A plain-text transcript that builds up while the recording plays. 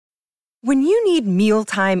When you need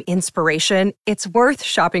mealtime inspiration, it's worth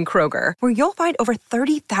shopping Kroger, where you'll find over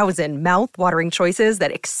 30,000 mouth-watering choices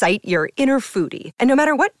that excite your inner foodie. And no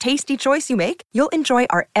matter what tasty choice you make, you'll enjoy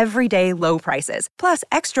our everyday low prices, plus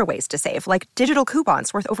extra ways to save, like digital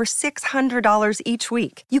coupons worth over $600 each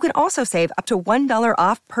week. You can also save up to $1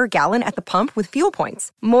 off per gallon at the pump with fuel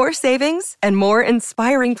points. More savings and more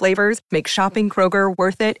inspiring flavors make shopping Kroger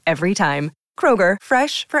worth it every time. Kroger,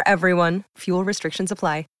 fresh for everyone. Fuel restrictions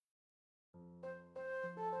apply.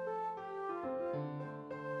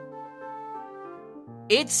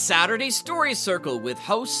 It's Saturday Story Circle with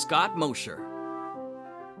host Scott Mosher.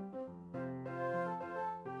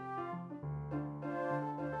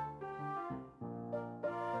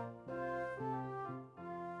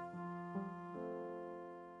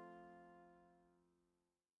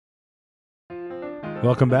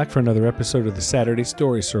 Welcome back for another episode of the Saturday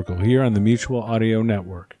Story Circle here on the Mutual Audio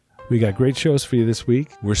Network. We got great shows for you this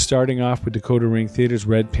week. We're starting off with Dakota Ring Theater's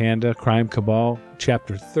Red Panda Crime Cabal,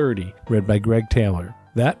 Chapter 30, read by Greg Taylor.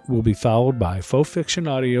 That will be followed by Faux Fiction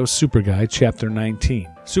Audio's Super Guide, Chapter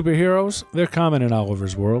 19. Superheroes, they're common in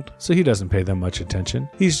Oliver's world, so he doesn't pay them much attention.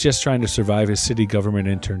 He's just trying to survive his city government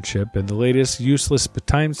internship and the latest useless but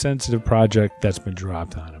time-sensitive project that's been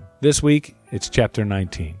dropped on him. This week, it's Chapter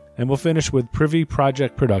 19. And we'll finish with Privy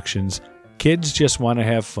Project Productions' Kids Just Want to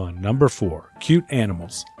Have Fun, Number 4, Cute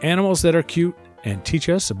Animals. Animals that are cute and teach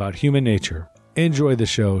us about human nature. Enjoy the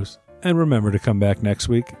shows, and remember to come back next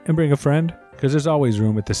week and bring a friend, because there's always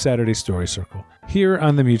room at the Saturday Story Circle, here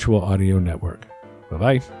on the Mutual Audio Network.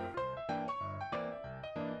 Bye-bye.